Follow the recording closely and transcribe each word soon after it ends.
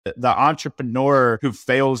The entrepreneur who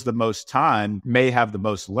fails the most time may have the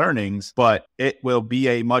most learnings, but it will be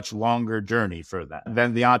a much longer journey for them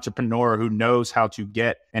than the entrepreneur who knows how to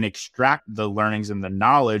get and extract the learnings and the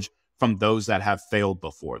knowledge from those that have failed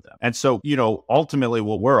before them. And so, ultimately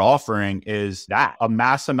what we're offering is that a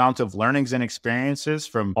mass amount of learnings and experiences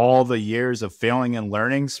from all the years of failing and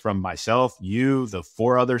learnings from myself, you, the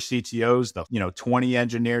 4 other CTOs, the 20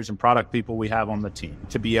 engineers and product people we have on the team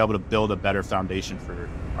to be able to build a better foundation for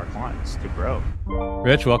our clients to grow.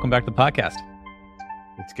 Rich, welcome back to the podcast.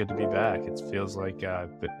 It's good to be back. It feels like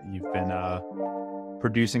you've been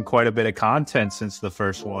producing quite a bit of content since the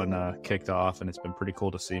first one kicked off, and it's been pretty cool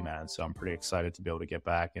to see, man. So I'm pretty excited to be able to get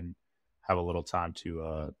back and have a little time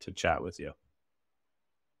to chat with you.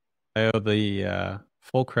 I owe the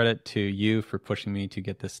full credit to you for pushing me to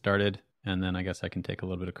get this started, and then I guess I can take a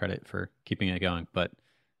little bit of credit for keeping it going. But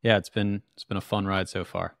yeah, it's been a fun ride so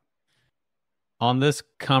far. On this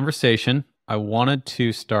conversation, I wanted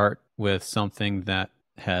to start with something that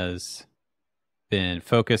has been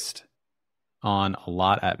focused on a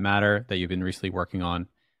lot at Matter that you've been recently working on,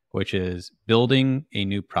 which is building a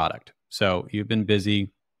new product. So you've been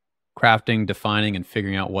busy crafting, defining, and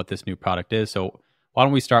figuring out what this new product is. So why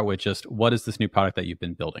don't we start with just what is this new product that you've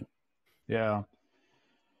been building? Yeah.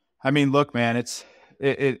 I mean, look, man, it's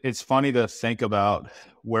funny to think about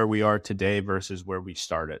where we are today versus where we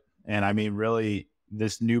started. And I mean, really,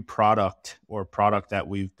 this new product or product that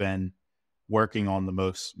we've been working on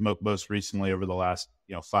the most recently over the last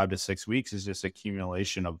 5 to 6 weeks is just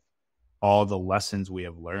accumulation of all the lessons we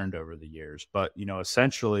have learned over the years. But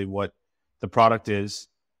essentially what the product is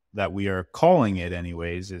that we are calling it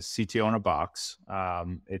anyways is CTO-in-a-Box.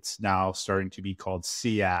 It's now starting to be called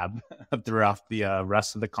CAB throughout the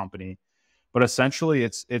rest of the company. But essentially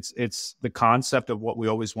it's the concept of what we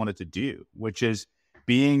always wanted to do, which is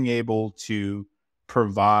being able to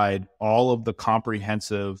provide all of the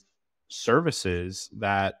comprehensive services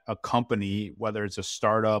that a company, whether it's a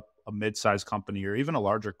startup, a mid-sized company, or even a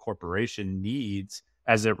larger corporation needs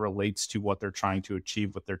as it relates to what they're trying to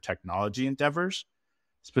achieve with their technology endeavors.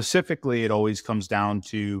 Specifically, it always comes down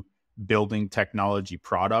to building technology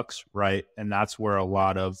products, right? And that's where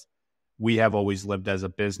we have always lived as a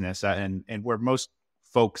business, and where most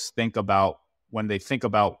folks think about when they think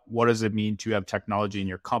about what does it mean to have technology in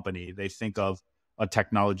your company, they think of a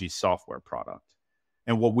technology software product.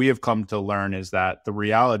 And what we have come to learn is that the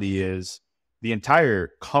reality is the entire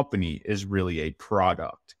company is really a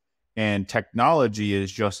product, and technology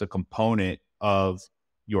is just a component of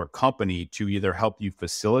your company to either help you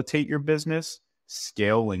facilitate your business,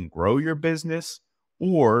 scale and grow your business,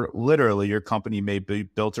 or literally your company may be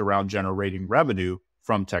built around generating revenue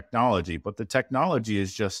from technology. But the technology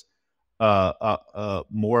is just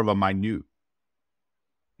more of a minute,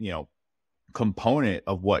 component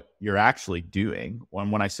of what you're actually doing.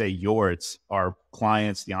 When I say it's our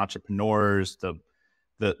clients, the entrepreneurs,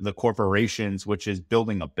 the corporations, which is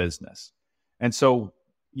building a business. And so,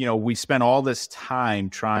 we spent all this time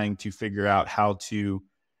trying to figure out how to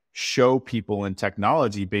show people in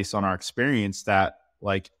technology based on our experience that,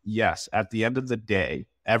 yes, at the end of the day,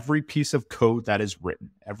 every piece of code that is written,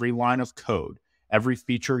 every line of code, every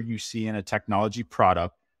feature you see in a technology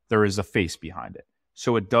product, there is a face behind it.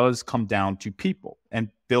 So it does come down to people and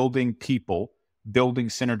building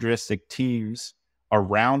synergistic teams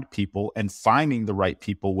around people and finding the right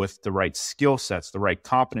people with the right skill sets, the right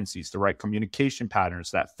competencies, the right communication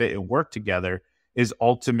patterns that fit and work together is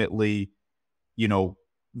ultimately,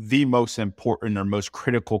 the most important or most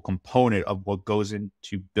critical component of what goes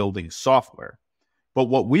into building software. But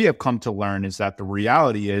what we have come to learn is that the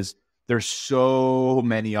reality is there's so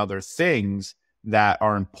many other things that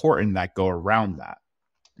are important that go around that,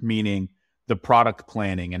 meaning the product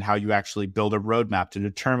planning and how you actually build a roadmap to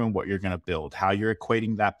determine what you're going to build, how you're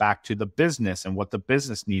equating that back to the business and what the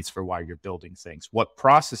business needs for why you're building things, what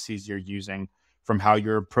processes you're using from how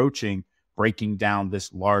you're approaching breaking down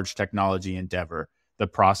this large technology endeavor, the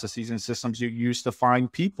processes and systems you use to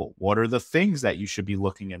find people. What are the things that you should be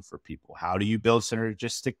looking in for people? How do you build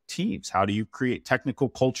synergistic teams? How do you create technical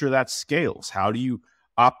culture that scales? How do you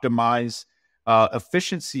optimize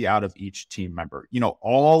efficiency out of each team member?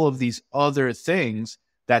 All of these other things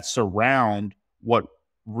that surround what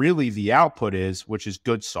really the output is, which is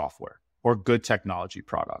good software or good technology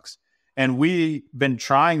products. And we've been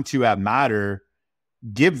trying to, at Matter,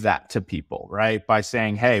 give that to people, right? By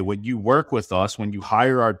saying, hey, when you work with us, when you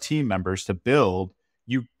hire our team members to build,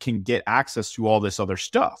 you can get access to all this other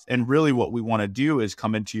stuff. And really what we want to do is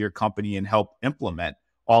come into your company and help implement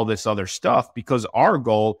all this other stuff, because our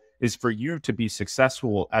goal is for you to be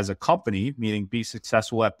successful as a company, meaning be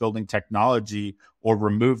successful at building technology or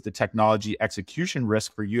remove the technology execution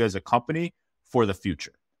risk for you as a company for the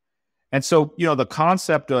future. And so, the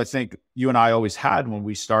concept I think you and I always had when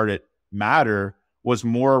we started Matter was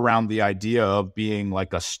more around the idea of being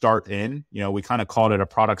like a start in. We kind of called it a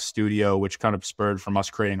product studio, which kind of spurred from us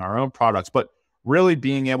creating our own products, but really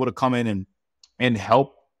being able to come in and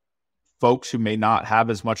help folks who may not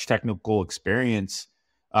have as much technical experience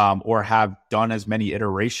or have done as many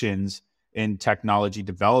iterations in technology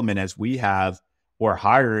development as we have, or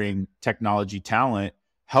hiring technology talent,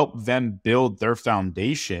 help them build their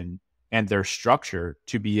foundation and their structure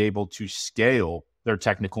to be able to scale their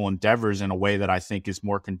technical endeavors in a way that I think is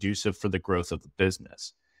more conducive for the growth of the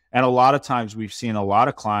business. And a lot of times we've seen a lot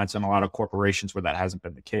of clients and a lot of corporations where that hasn't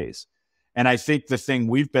been the case. And I think the thing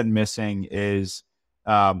we've been missing is,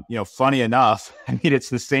 funny enough, it's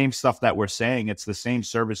the same stuff that we're saying. It's the same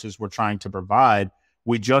services we're trying to provide.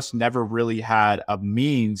 We just never really had a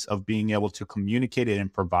means of being able to communicate it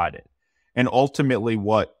and provide it. And ultimately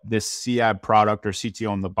what this CAB product or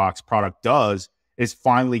CTO-in-a-Box product does is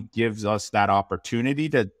finally gives us that opportunity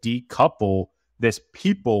to decouple this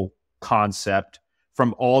people concept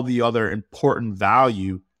from all the other important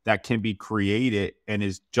value that can be created and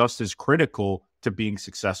is just as critical to being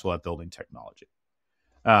successful at building technology.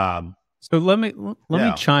 So let me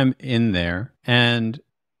chime in there. And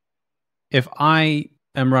if I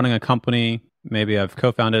am running a company, maybe I've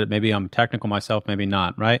co-founded it, maybe I'm technical myself, maybe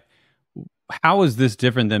not, right? How is this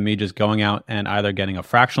different than me just going out and either getting a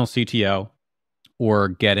fractional CTO or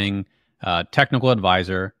getting a technical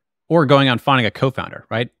advisor or going out and finding a co-founder,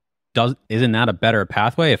 right? Isn't that a better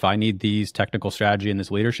pathway if I need these technical strategy and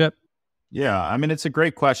this leadership? Yeah, it's a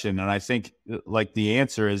great question. And I think like the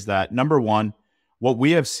answer is that number one, what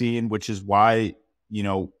we have seen, which is why,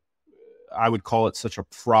 I would call it such a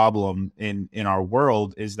problem in our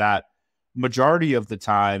world, is that majority of the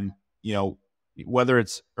time, whether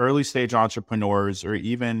it's early stage entrepreneurs or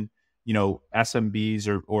even,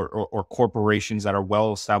 SMBs or corporations that are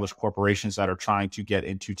well-established corporations that are trying to get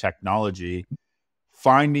into technology,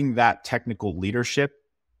 finding that technical leadership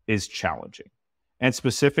is challenging. And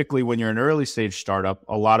specifically when you're an early stage startup,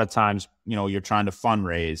 a lot of times, you're trying to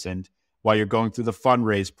fundraise. And while you're going through the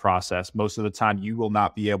fundraise process, most of the time you will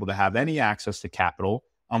not be able to have any access to capital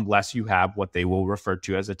unless you have what they will refer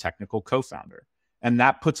to as a technical co-founder. And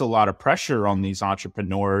that puts a lot of pressure on these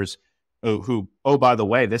entrepreneurs who, oh, by the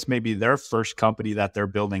way, this may be their first company that they're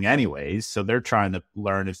building anyways. So they're trying to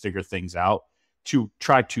learn and figure things out to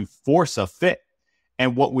try to force a fit.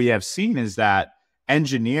 And what we have seen is that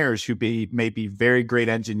engineers who may be very great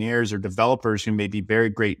engineers or developers who may be very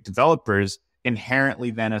great developers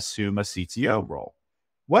inherently then assume a CTO role.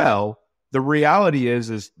 Well, the reality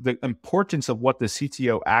is the importance of what the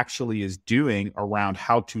CTO actually is doing around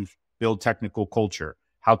how to build technical culture,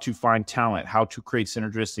 how to find talent, how to create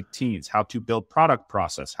synergistic teams, how to build product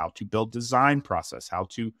process, how to build design process, how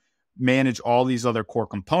to manage all these other core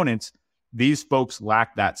components. These folks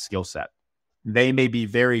lack that skill set. They may be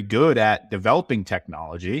very good at developing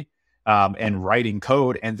technology and writing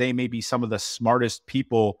code, and they may be some of the smartest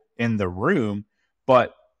people in the room,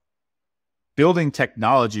 but building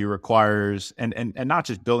technology requires, and not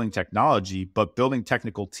just building technology, but building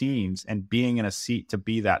technical teams and being in a seat to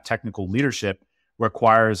be that technical leadership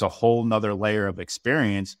requires a whole nother layer of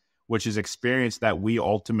experience, which is experience that we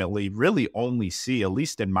ultimately really only see, at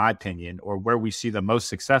least in my opinion, or where we see the most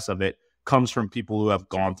success of it, comes from people who have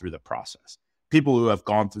gone through the process, people who have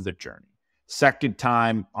gone through the journey. Second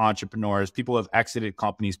time entrepreneurs, people who have exited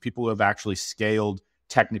companies, people who have actually scaled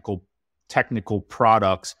technical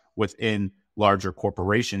products within larger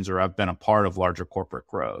corporations or have been a part of larger corporate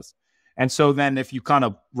growth. And so then if you kind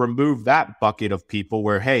of remove that bucket of people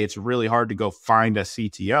where, hey, it's really hard to go find a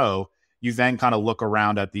CTO, you then kind of look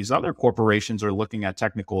around at these other corporations or looking at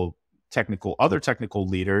other technical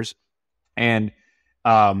leaders, and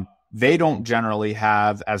they don't generally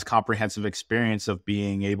have as comprehensive experience of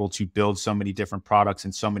being able to build so many different products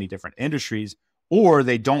in so many different industries, or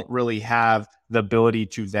they don't really have the ability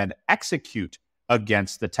to then execute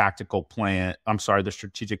against the the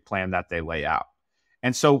strategic plan that they lay out.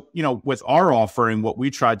 And so, with our offering, what we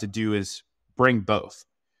tried to do is bring both.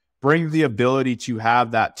 Bring the ability to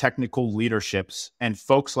have that technical leaderships and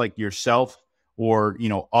folks like yourself or,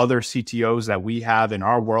 other CTOs that we have in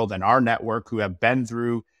our world and our network who have been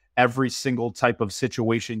through every single type of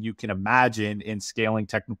situation you can imagine in scaling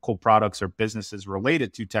technical products or businesses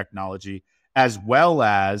related to technology, as well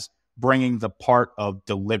as bringing the part of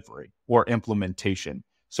delivery or implementation.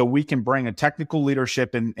 So we can bring a technical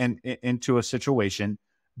leadership into a situation,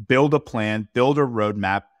 build a plan, build a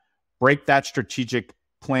roadmap, break that strategic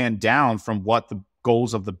plan down from what the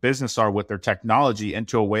goals of the business are with their technology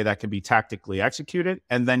into a way that can be tactically executed.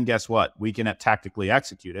 And then guess what? We can tactically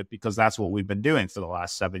execute it because that's what we've been doing for the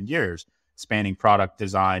last 7 years, spanning product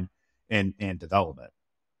design and development.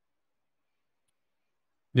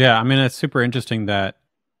 Yeah, I mean, it's super interesting that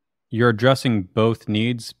you're addressing both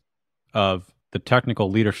needs of the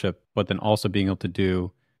technical leadership, but then also being able to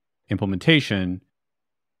do implementation,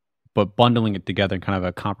 but bundling it together in kind of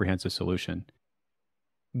a comprehensive solution.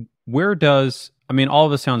 Where does, I mean, all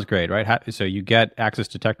of this sounds great, right? So you get access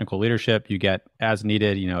to technical leadership, you get as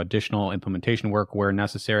needed, additional implementation work where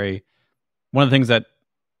necessary. One of the things that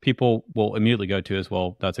people will immediately go to is,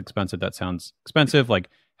 well, that's expensive. That sounds expensive. Like,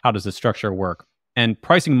 how does the structure work? And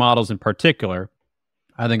pricing models in particular,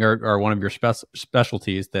 I think are one of your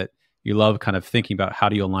specialties that you love kind of thinking about how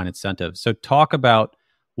do you align incentives. So talk about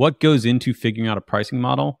what goes into figuring out a pricing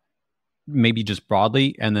model, maybe just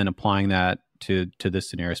broadly, and then applying that to this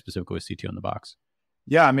scenario specifically with CTO-in-a-Box.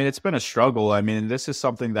 Yeah, I mean, it's been a struggle. I mean, this is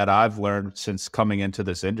something that I've learned since coming into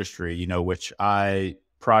this industry, which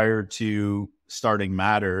prior to starting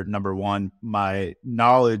Matter, number one, my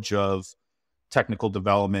knowledge of technical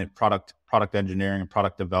development, product engineering, and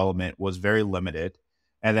product development was very limited.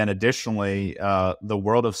 And then additionally, the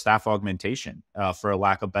world of staff augmentation, for a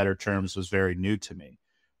lack of better terms, was very new to me.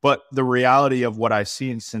 But the reality of what I've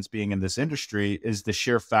seen since being in this industry is the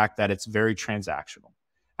sheer fact that it's very transactional.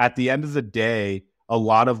 At the end of the day, a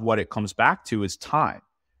lot of what it comes back to is time,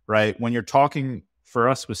 right? When you're talking, for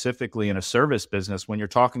us specifically in a service business, when you're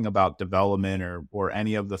talking about development or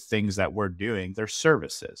any of the things that we're doing, they're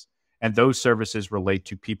services. And those services relate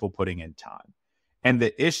to people putting in time. And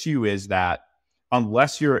the issue is that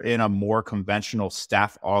unless you're in a more conventional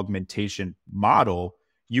staff augmentation model,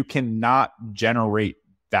 you cannot generate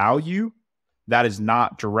value that is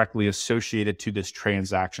not directly associated to this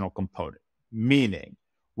transactional component. Meaning,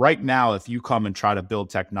 right now, if you come and try to build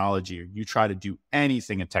technology or you try to do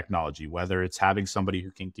anything in technology, whether it's having somebody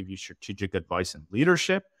who can give you strategic advice and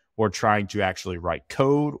leadership or trying to actually write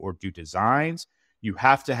code or do designs, you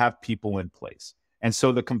have to have people in place. And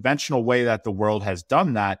so the conventional way that the world has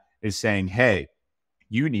done that is saying, hey,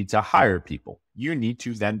 you need to hire people. You need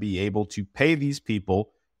to then be able to pay these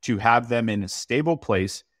people to have them in a stable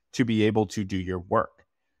place to be able to do your work.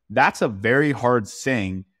 That's a very hard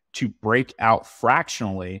thing to break out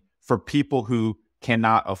fractionally for people who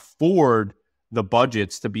cannot afford the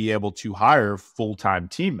budgets to be able to hire full-time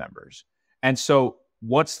team members. And so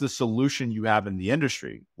what's the solution you have in the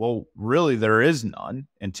industry? Well, really, there is none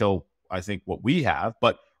until I think what we have.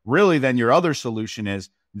 But really, then your other solution is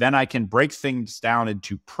then I can break things down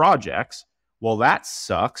into projects. Well, that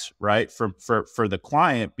sucks, right? For the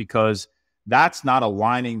client, because that's not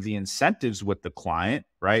aligning the incentives with the client,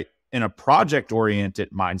 right? In a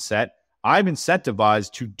project-oriented mindset, I'm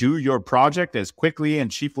incentivized to do your project as quickly and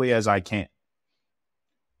cheaply as I can.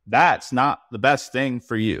 That's not the best thing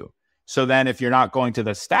for you. So then if you're not going to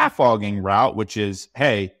the staff auging route, which is,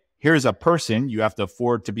 hey, here's a person, you have to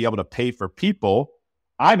afford to be able to pay for people,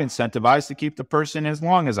 I'm incentivized to keep the person as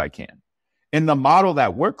long as I can. In the model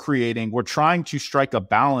that we're creating, we're trying to strike a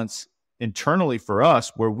balance internally for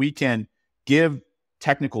us where we can give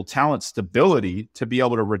technical talent stability to be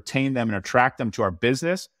able to retain them and attract them to our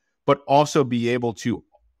business, but also be able to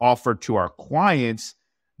offer to our clients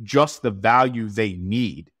just the value they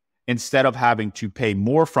need instead of having to pay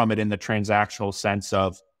more from it in the transactional sense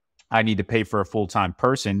of, I need to pay for a full-time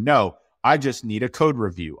person. No, I just need a code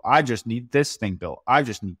review. I just need this thing built. I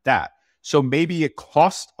just need that. So maybe it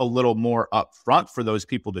costs a little more upfront for those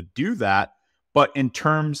people to do that. But in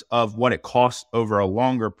terms of what it costs over a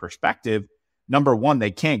longer perspective, number one,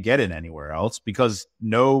 they can't get it anywhere else because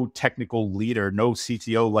no technical leader, no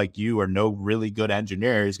CTO like you, or no really good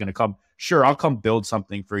engineer is going to come. Sure, I'll come build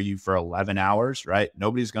something for you for 11 hours, right?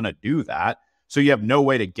 Nobody's going to do that. So you have no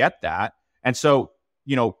way to get that. And so,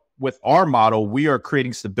 with our model, we are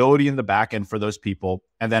creating stability in the back end for those people,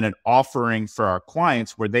 and then an offering for our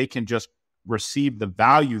clients where they can just receive the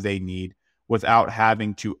value they need without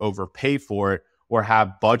having to overpay for it or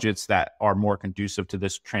have budgets that are more conducive to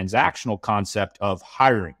this transactional concept of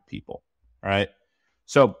hiring people, right?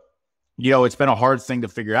 So, it's been a hard thing to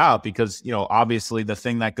figure out because, obviously the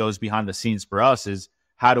thing that goes behind the scenes for us is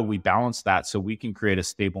how do we balance that so we can create a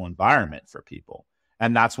stable environment for people?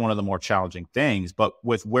 And that's one of the more challenging things. But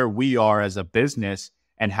with where we are as a business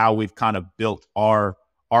and how we've kind of built our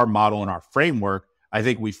model and our framework, I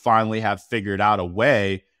think we finally have figured out a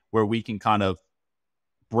way where we can kind of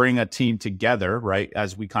bring a team together, right?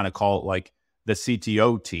 As we kind of call it, like the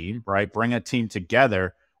CTO team, right? Bring a team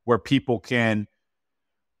together where people can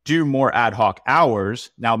do more ad hoc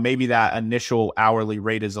hours. Now, maybe that initial hourly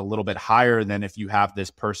rate is a little bit higher than if you have this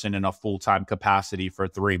person in a full-time capacity for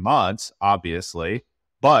 3 months, obviously.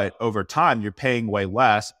 But over time, you're paying way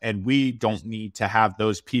less, and we don't need to have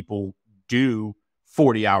those people do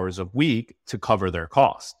 40 hours a week to cover their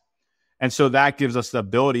cost. And so that gives us the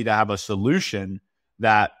ability to have a solution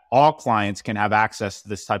that all clients can have access to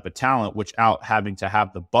this type of talent without having to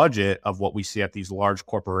have the budget of what we see at these large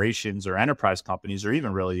corporations or enterprise companies, or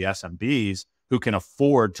even really the SMBs, who can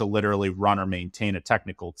afford to literally run or maintain a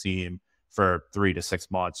technical team for 3 to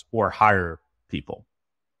 6 months or hire people.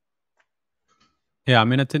 Yeah, I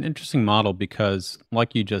mean, it's an interesting model because,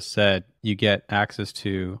 like you just said, you get access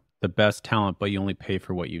to the best talent, but you only pay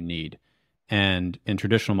for what you need. And in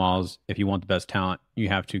traditional models, if you want the best talent, you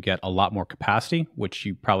have to get a lot more capacity, which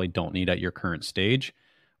you probably don't need at your current stage,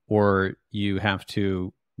 or you have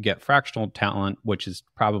to get fractional talent, which is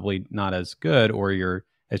probably not as good, or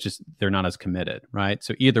it's just they're not as committed, right?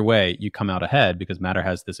 So either way, you come out ahead because Matter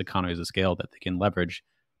has this economies of scale that they can leverage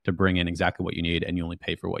to bring in exactly what you need, and you only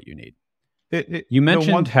pay for what you need. You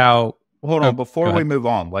mentioned how. Hold Oh, on, go before we ahead. move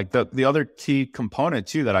on, like the other key component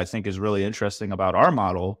too that I think is really interesting about our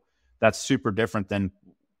model that's super different than,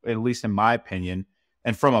 at least in my opinion,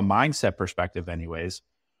 and from a mindset perspective anyways,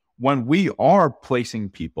 when we are placing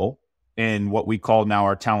people in what we call now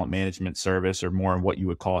our talent management service, or more in what you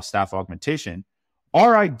would call a staff augmentation,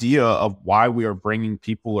 our idea of why we are bringing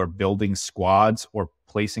people or building squads or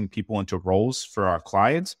placing people into roles for our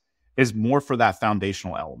clients is more for that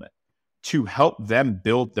foundational element to help them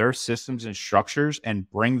build their systems and structures and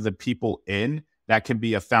bring the people in that can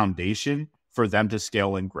be a foundation for them to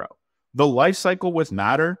scale and grow. The life cycle with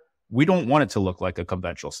Matter, we don't want it to look like a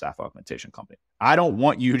conventional staff augmentation company. I don't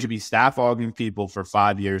want you to be staff augmenting people for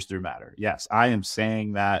 5 years through Matter. Yes, I am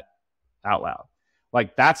saying that out loud.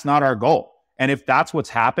 Like, that's not our goal. And if that's what's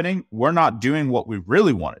happening, we're not doing what we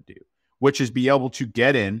really want to do, which is be able to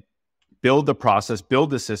get in, build the process,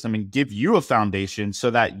 build the system, and give you a foundation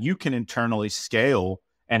so that you can internally scale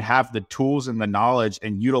and have the tools and the knowledge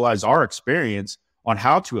and utilize our experience on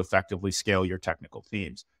how to effectively scale your technical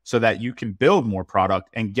teams so that you can build more product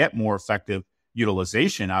and get more effective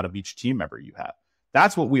utilization out of each team member you have.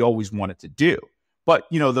 That's what we always wanted to do. But,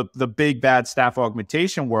 the big bad staff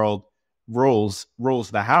augmentation world rules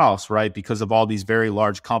the house, right? Because of all these very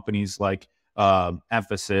large companies like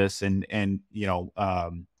Emphasis and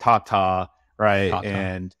Tata, right? Tata.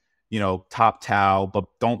 And Top Tau, but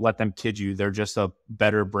don't let them kid you. They're just a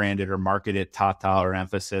better branded or marketed Tata or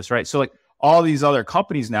Emphasis, right? So like all these other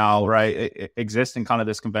companies now, right, exist in kind of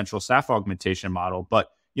this conventional staff augmentation model,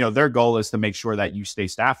 but their goal is to make sure that you stay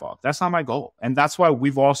staff aug. That's not my goal. And that's why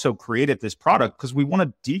we've also created this product, because we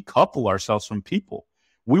want to decouple ourselves from people.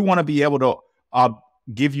 We want to be able to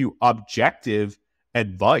give you objective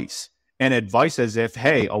advice. And advice as if,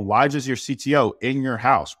 hey, Elijah's your CTO in your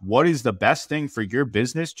house. What is the best thing for your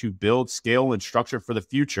business to build, scale, and structure for the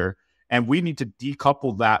future? And we need to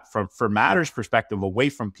decouple that from Matter's perspective away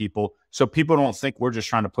from people, so people don't think we're just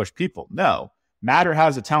trying to push people. No, Matter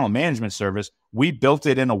has a talent management service. We built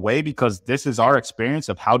it in a way because this is our experience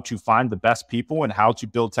of how to find the best people and how to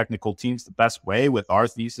build technical teams the best way with our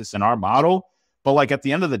thesis and our model. But like at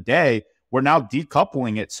the end of the day, we're now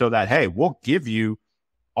decoupling it so that, hey, we'll give you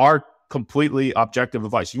our completely objective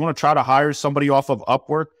advice. You want to try to hire somebody off of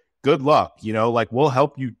Upwork? Good luck. We'll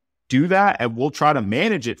help you do that, and we'll try to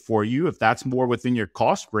manage it for you if that's more within your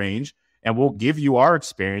cost range. And we'll give you our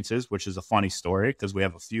experiences, which is a funny story because we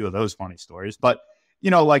have a few of those funny stories. But,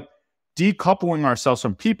 decoupling ourselves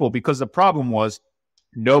from people, because the problem was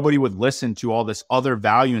nobody would listen to all this other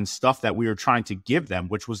value and stuff that we were trying to give them,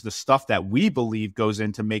 which was the stuff that we believe goes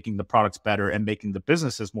into making the products better and making the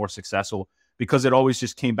businesses more successful, because it always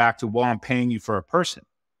just came back to, well, I'm paying you for a person.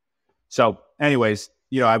 So anyways,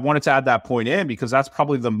 I wanted to add that point in because that's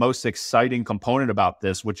probably the most exciting component about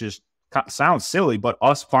this, which is sounds silly, but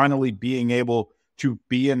us finally being able to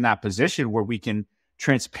be in that position where we can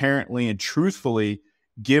transparently and truthfully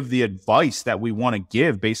give the advice that we want to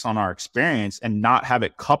give based on our experience and not have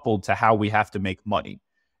it coupled to how we have to make money.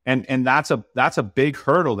 And that's a big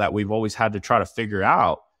hurdle that we've always had to try to figure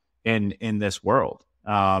out in this world.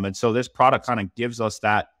 And so this product kind of gives us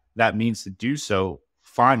that means to do so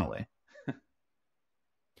finally.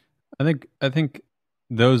 I think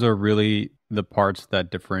those are really the parts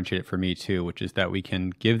that differentiate it for me too, which is that we can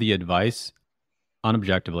give the advice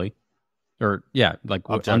unobjectively, or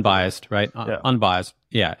unbiased, right? Yeah. Unbiased,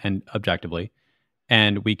 and objectively.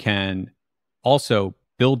 And we can also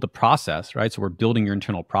build the process, right? So we're building your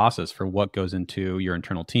internal process for what goes into your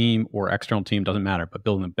internal team or external team, doesn't matter, but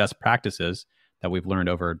building the best practices that we've learned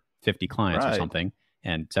over 50 clients or something.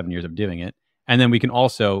 and 7 years of doing it. And then we can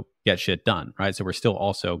also get shit done, right? So we're still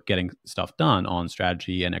also getting stuff done on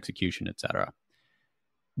strategy and execution, et cetera.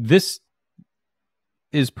 This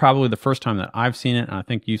is probably the first time that I've seen it, and I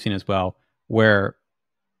think you've seen it as well, where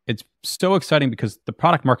it's so exciting because the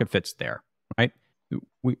product market fit's there, right?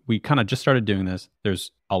 We kind of just started doing this.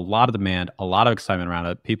 There's a lot of demand, a lot of excitement around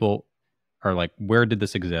it. People are like, where did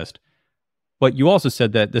this exist? But you also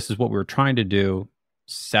said that this is what we were trying to do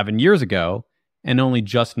 7 years ago, and only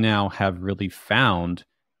just now have really found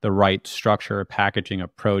the right structure, packaging,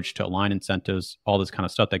 approach to align incentives, all this kind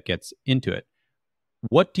of stuff that gets into it.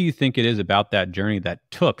 What do you think it is about that journey that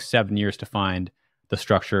took 7 years to find the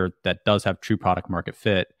structure that does have true product market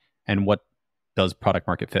fit? And what does product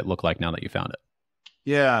market fit look like now that you found it?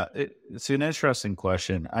 Yeah, it's an interesting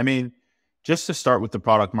question. I mean, just to start with the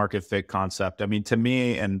product market fit concept, I mean, to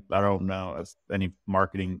me, and I don't know if any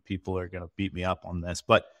marketing people are going to beat me up on this,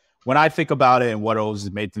 but when I think about it and what always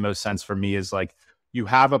made the most sense for me is like, you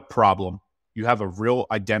have a problem, you have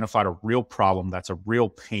identified a real problem that's a real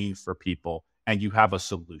pain for people, and you have a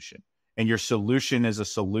solution. And your solution is a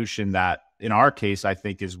solution that, in our case, I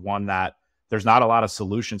think is one that there's not a lot of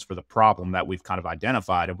solutions for the problem that we've kind of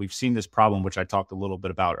identified. And we've seen this problem, which I talked a little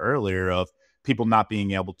bit about earlier, of people not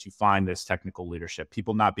being able to find this technical leadership,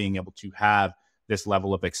 people not being able to have this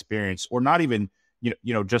level of experience, or not even,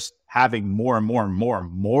 just having more and more and more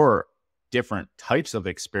and more different types of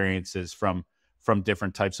experiences from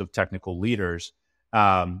different types of technical leaders,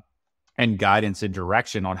 and guidance and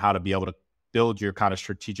direction on how to be able to build your kind of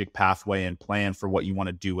strategic pathway and plan for what you want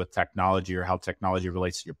to do with technology or how technology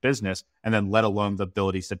relates to your business, and then let alone the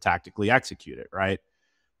abilities to tactically execute it, right?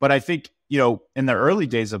 But I think, in the early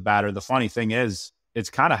days of Batter, the funny thing is, it's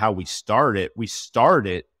kind of how we started. We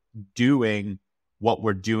started doing what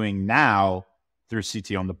we're doing now through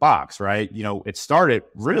CTO-in-a-Box, right? It started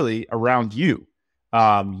really around you.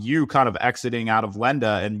 You kind of exiting out of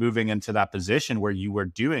Lenda and moving into that position where you were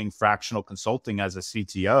doing fractional consulting as a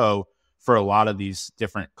CTO for a lot of these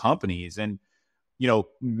different companies. And,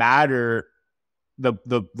 Matter,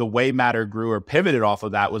 the way Matter grew or pivoted off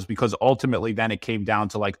of that was because ultimately then it came down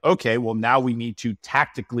to like, okay, well, now we need to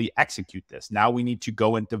tactically execute this. Now we need to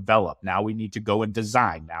go and develop. Now we need to go and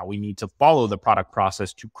design. Now we need to follow the product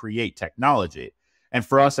process to create technology. And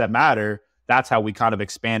for us at Matter, that's how we kind of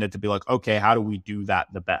expanded to be like, okay, how do we do that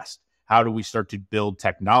the best? How do we start to build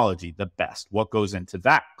technology the best? What goes into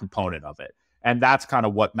that component of it? And that's kind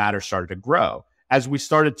of what Matter started to grow. As we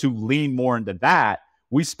started to lean more into that,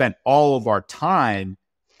 we spent all of our time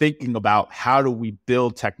thinking about how do we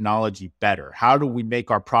build technology better? How do we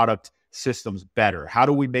make our product systems better? How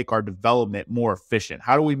do we make our development more efficient?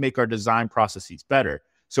 How do we make our design processes better?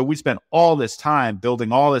 So we spent all this time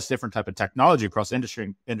building all this different type of technology across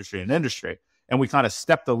industry. And we kind of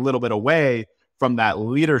stepped a little bit away from that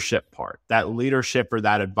leadership part, that leadership or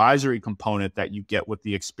that advisory component that you get with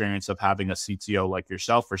the experience of having a CTO like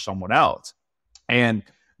yourself or someone else. And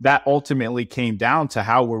that ultimately came down to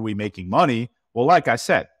how were we making money? Well, like I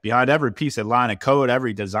said, behind every piece of line of code,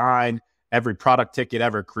 every design, every product ticket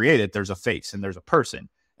ever created, there's a face and there's a person.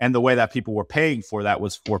 And the way that people were paying for that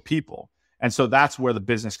was for people. And so that's where the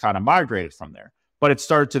business kind of migrated from there. But it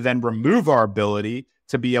started to then remove our ability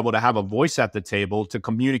to be able to have a voice at the table to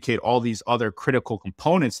communicate all these other critical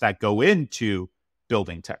components that go into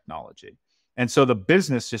building technology. And so the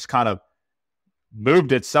business just kind of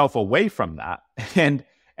moved itself away from that. And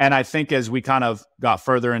I think as we kind of got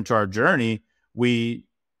further into our journey, we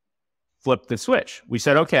flipped the switch. We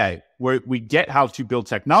said, okay, we get how to build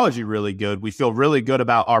technology really good. We feel really good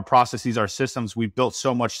about our processes, our systems. We've built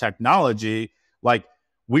so much technology. Like,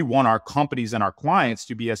 we want our companies and our clients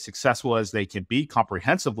to be as successful as they can be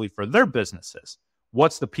comprehensively for their businesses.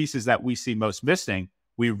 What's the pieces that we see most missing?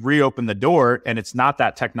 We reopen the door, and it's not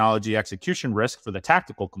that technology execution risk for the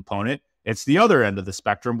tactical component. It's the other end of the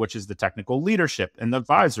spectrum, which is the technical leadership and the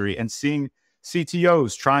advisory, and seeing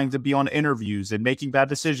CTOs trying to be on interviews and making bad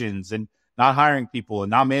decisions and not hiring people and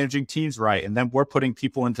not managing teams right. And then we're putting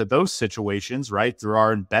people into those situations, right, through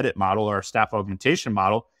our embedded model or our staff augmentation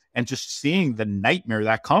model, and just seeing the nightmare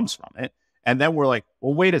that comes from it. And then we're like,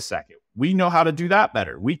 well, wait a second. We know how to do that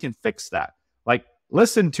better. We can fix that. Like,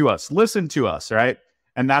 listen to us, right?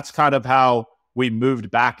 And that's kind of how we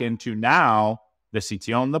moved back into now the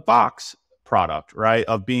CTO-in-a-Box product, right?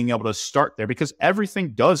 Of being able to start there, because everything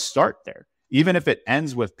does start there. Even if it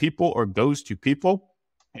ends with people or goes to people,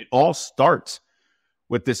 it all starts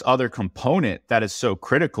with this other component that is so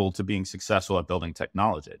critical to being successful at building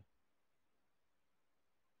technology.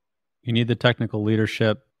 You need the technical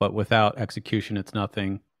leadership, but without execution, it's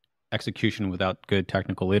nothing. Execution without good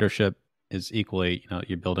technical leadership is equally,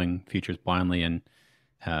 you're building features blindly and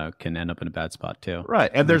can end up in a bad spot too.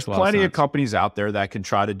 Right. And there's Makes a lot of plenty of sense. companies out there that can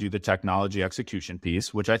try to do the technology execution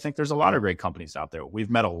piece, which I think there's a lot of great companies out there. We've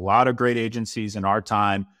met a lot of great agencies in our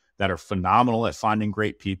time that are phenomenal at finding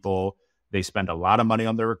great people. They spend a lot of money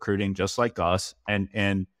on their recruiting, just like us,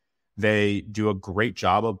 and they do a great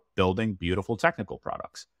job of building beautiful technical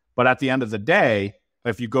products. But at the end of the day,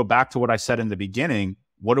 if you go back to what I said in the beginning,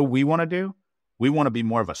 what do we want to do? We want to be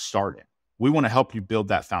more of a start-in. We want to help you build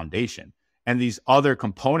that foundation. And these other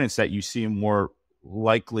components that you see more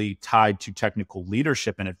likely tied to technical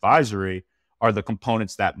leadership and advisory are the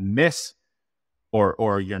components that miss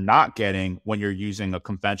or you're not getting when you're using a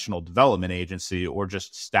conventional development agency or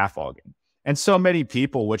just staff auging. And so many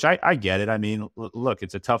people, which I get it. I mean, look,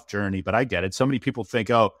 it's a tough journey, but I get it. So many people think,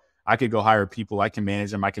 oh, I could go hire people, I can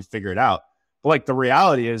manage them, I can figure it out. But like the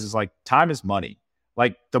reality is like time is money.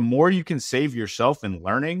 Like the more you can save yourself in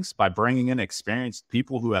learnings by bringing in experienced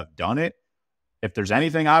people who have done it, if there's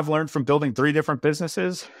anything I've learned from building 3 different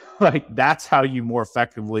businesses, like that's how you more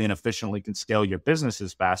effectively and efficiently can scale your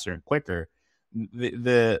businesses faster and quicker.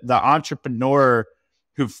 The entrepreneur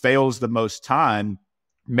who fails the most time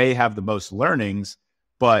may have the most learnings,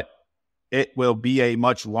 but it will be a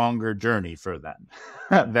much longer journey for them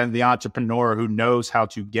than the entrepreneur who knows how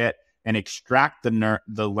to get and extract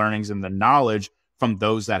the learnings and the knowledge from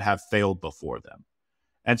those that have failed before them.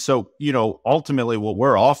 And so, ultimately what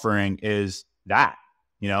we're offering is that,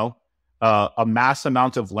 a mass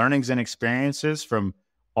amount of learnings and experiences from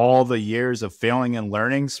all the years of failing and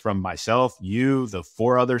learnings from myself, you, the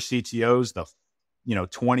 4 other CTOs, the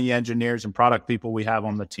 20 engineers and product people we have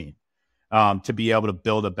on the team, to be able to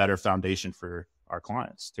build a better foundation for our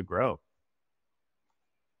clients to grow.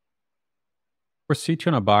 For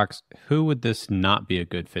CTO-in-a-Box, who would this not be a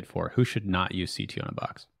good fit for? Who should not use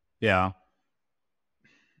CTO-in-a-Box? Yeah.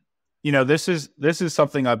 This is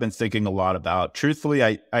something I've been thinking a lot about. Truthfully,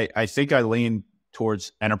 I think I lean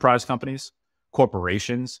towards enterprise companies,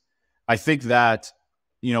 corporations. I think that,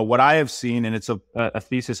 what I have seen, and it's a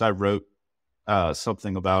thesis I wrote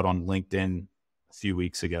something about on LinkedIn a few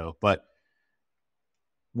weeks ago, but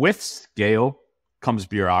with scale comes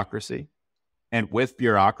bureaucracy. And with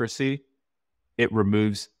bureaucracy, it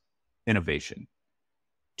removes innovation.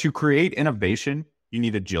 To create innovation, you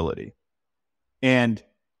need agility. And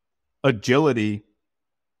agility,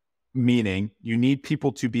 meaning you need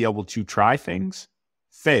people to be able to try things,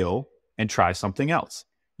 fail, and try something else.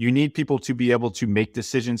 You need people to be able to make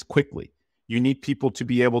decisions quickly. You need people to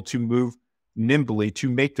be able to move nimbly to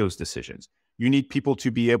make those decisions. You need people to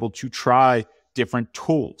be able to try different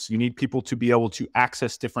tools. You need people to be able to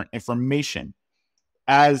access different information.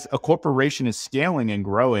 As a corporation is scaling and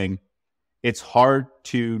growing, it's hard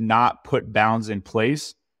to not put bounds in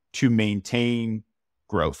place to maintain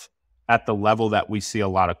growth at the level that we see a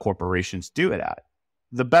lot of corporations do it at.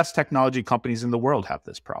 The best technology companies in the world have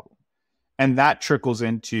this problem. And that trickles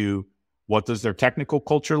into what does their technical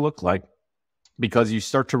culture look like? Because you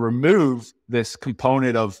start to remove this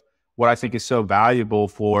component of what I think is so valuable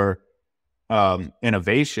for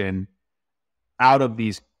innovation out of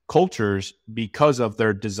these cultures because of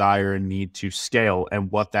their desire and need to scale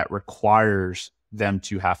and what that requires them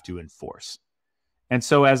to have to enforce. And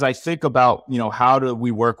so as I think about, how do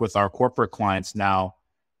we work with our corporate clients now,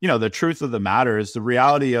 the truth of the matter is the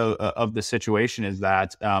reality of the situation is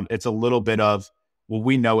that it's a little bit of, well,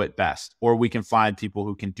 we know it best, or we can find people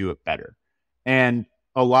who can do it better. And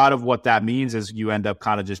a lot of what that means is you end up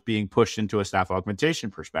kind of just being pushed into a staff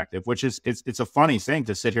augmentation perspective, which is, it's a funny thing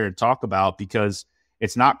to sit here and talk about because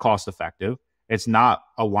it's not cost effective. It's not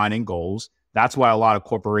aligning goals. That's why a lot of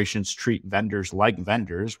corporations treat vendors like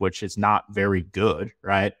vendors, which is not very good,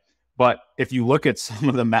 right? But if you look at some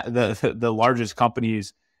of the largest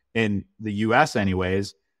companies in the US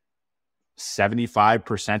anyways,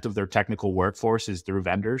 75% of their technical workforce is through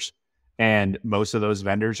vendors. And most of those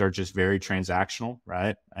vendors are just very transactional,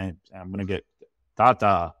 right? I'm going to get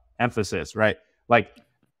data emphasis, right? Like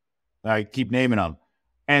I keep naming them.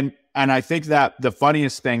 And I think that the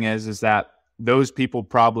funniest thing is that those people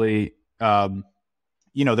probably,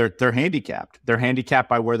 they're handicapped. They're handicapped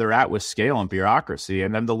by where they're at with scale and bureaucracy.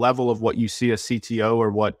 And then the level of what you see a CTO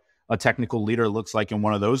or what a technical leader looks like in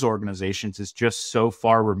one of those organizations is just so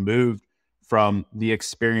far removed from the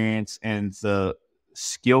experience and the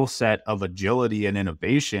skill set of agility and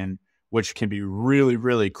innovation, which can be really,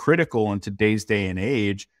 really critical in today's day and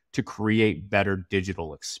age to create better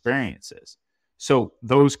digital experiences. So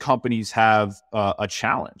those companies have a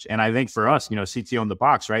challenge. And I think for us,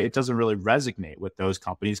 CTO-in-a-Box, right, it doesn't really resonate with those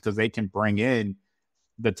companies because they can bring in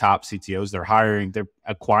the top CTOs. They're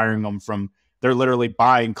acquiring them from they're literally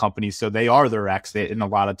buying companies. So they are their exit in a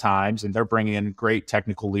lot of times, and they're bringing in great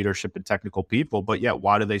technical leadership and technical people. But yet,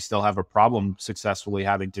 why do they still have a problem successfully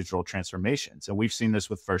having digital transformations? And we've seen this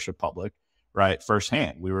with First Republic, right?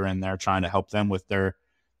 Firsthand. We were in there trying to help them with their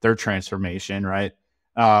transformation, right?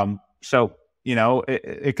 So,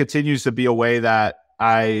 it continues to be a way that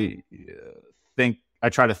I think I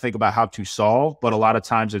try to think about how to solve, but a lot of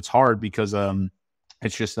times it's hard because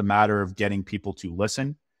it's just a matter of getting people to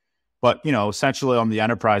listen. But, essentially on the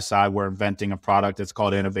enterprise side, we're inventing a product that's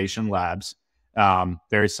called Innovation Labs.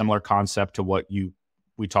 Very similar concept to what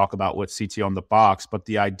we talk about with CTO-in-a-Box. But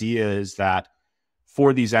the idea is that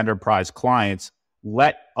for these enterprise clients,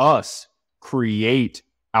 let us create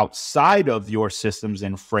outside of your systems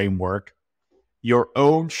and framework your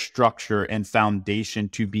own structure and foundation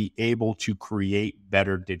to be able to create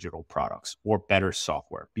better digital products or better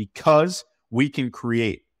software, because we can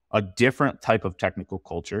create a different type of technical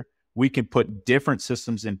culture. We can put different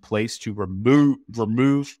systems in place to remove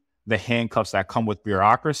the handcuffs that come with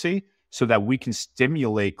bureaucracy so that we can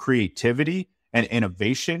stimulate creativity and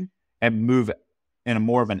innovation and move in a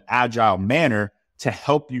more of an agile manner to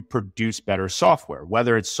help you produce better software,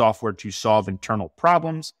 whether it's software to solve internal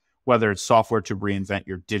problems, whether it's software to reinvent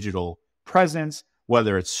your digital presence,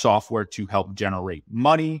 whether it's software to help generate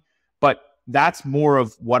money. But that's more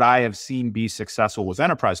of what I have seen be successful with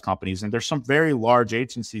enterprise companies. And there's some very large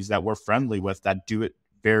agencies that we're friendly with that do it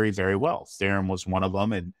very, very well. Theorem was one of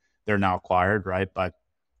them, and they're now acquired, right, by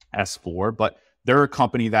S4. But they're a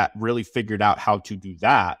company that really figured out how to do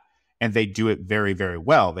that, and they do it very, very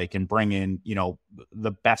well. They can bring in,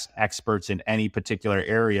 the best experts in any particular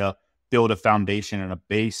area, build a foundation and a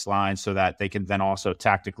baseline so that they can then also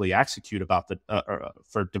tactically execute about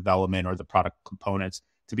for development or the product components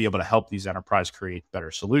to be able to help these enterprise create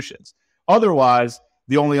better solutions. Otherwise,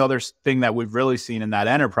 the only other thing that we've really seen in that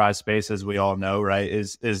enterprise space, as we all know, right,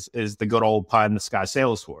 is the good old pie in the sky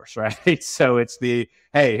Salesforce, right? So it's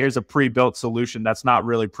hey, here's a pre-built solution that's not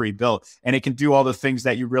really pre-built, and it can do all the things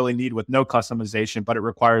that you really need with no customization, but it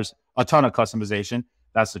requires a ton of customization.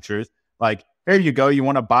 That's the truth. Like, here you go. You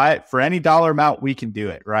want to buy it for any dollar amount, we can do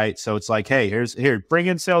it, right? So it's like, hey, bring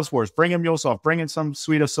in Salesforce, bring in MuleSoft, bring in some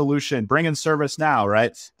suite of solution, bring in ServiceNow,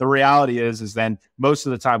 right? The reality is then most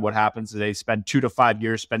of the time what happens is they spend 2 to 5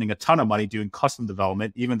 years spending a ton of money doing custom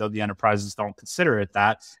development, even though the enterprises don't consider it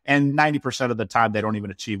that. And 90% of the time, they don't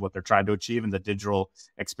even achieve what they're trying to achieve. And the digital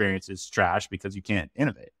experience is trash because you can't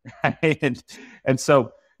innovate, right? And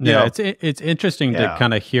so, it's interesting to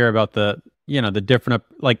kind of hear about the different,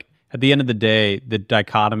 like, at the end of the day, the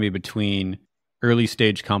dichotomy between early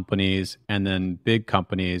stage companies and then big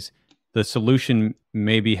companies, the solution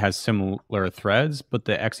maybe has similar threads, but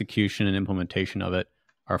the execution and implementation of it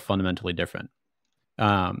are fundamentally different.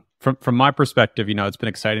 From my perspective, it's been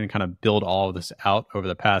exciting to kind of build all of this out over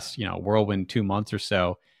the past, whirlwind 2 months or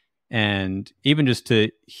so. And even just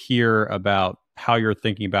to hear about how you're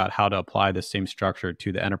thinking about how to apply the same structure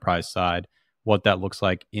to the enterprise side, what that looks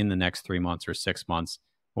like in the next 3 months or 6 months.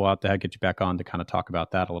 We'll have to get you back on to kind of talk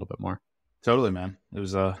about that a little bit more. Totally, man. It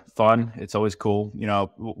was fun. It's always cool.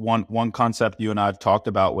 One concept you and I have talked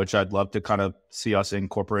about, which I'd love to kind of see us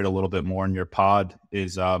incorporate a little bit more in your pod,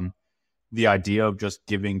 is the idea of just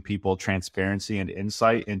giving people transparency and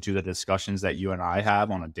insight into the discussions that you and I have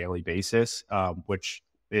on a daily basis, which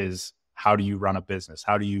is, how do you run a business?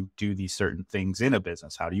 How do you do these certain things in a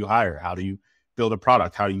business? How do you hire? How do you build a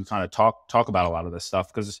product? How do you kind of talk about a lot of this stuff?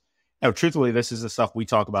 Because truthfully, this is the stuff we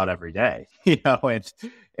talk about every day,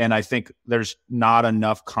 and I think there's not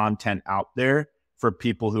enough content out there for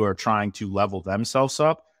people who are trying to level themselves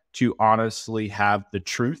up to honestly have the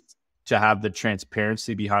truth, to have the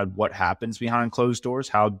transparency behind what happens behind closed doors.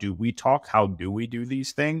 How do we talk? How do we do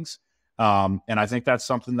these things? And I think that's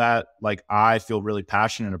something that, like, I feel really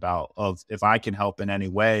passionate about, of if I can help in any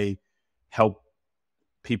way, help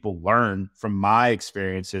people learn from my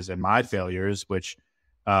experiences and my failures, which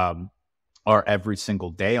are every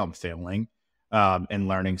single day I'm failing and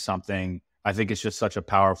learning something. I think it's just such a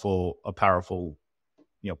powerful,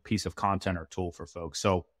 piece of content or tool for folks.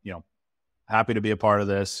 So, happy to be a part of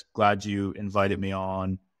this. Glad you invited me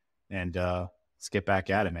on, and let's get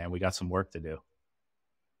back at it, man. We got some work to do.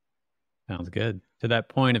 Sounds good. To that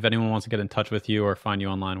point, if anyone wants to get in touch with you or find you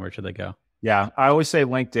online, where should they go? Yeah, I always say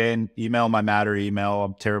LinkedIn, email my Matter email.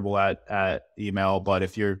 I'm terrible at email, but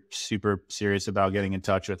if you're super serious about getting in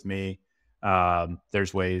touch with me,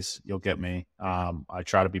 there's ways you'll get me. I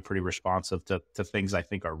try to be pretty responsive to things I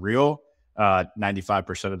think are real.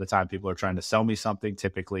 95% of the time people are trying to sell me something.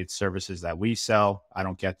 Typically it's services that we sell. I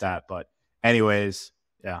don't get that. But anyways,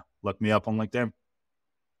 yeah, look me up on LinkedIn.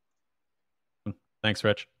 Thanks,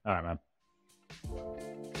 Rich. All right, man.